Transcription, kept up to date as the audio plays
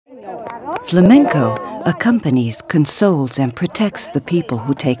Flamenco accompanies, consoles, and protects the people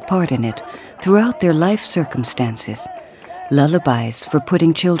who take part in it throughout their life circumstances. Lullabies for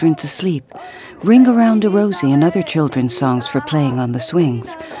putting children to sleep, Ring Around a Rosie and other children's songs for playing on the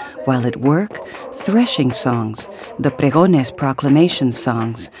swings, while at work, threshing songs, the pregones proclamation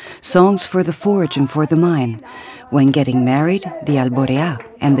songs, songs for the forge and for the mine, when getting married, the alborea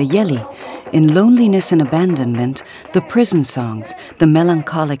and the yeli, in loneliness and abandonment, the prison songs, the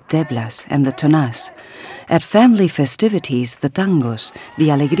melancholic deblas and the tonas, at family festivities, the tangos, the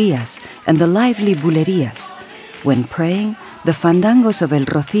alegrías, and the lively bulerías, when praying, the fandangos of El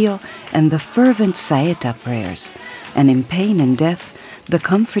Rocío and the fervent saeta prayers, and in pain and death, the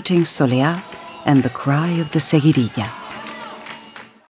comforting soleá and the cry of the seguirilla.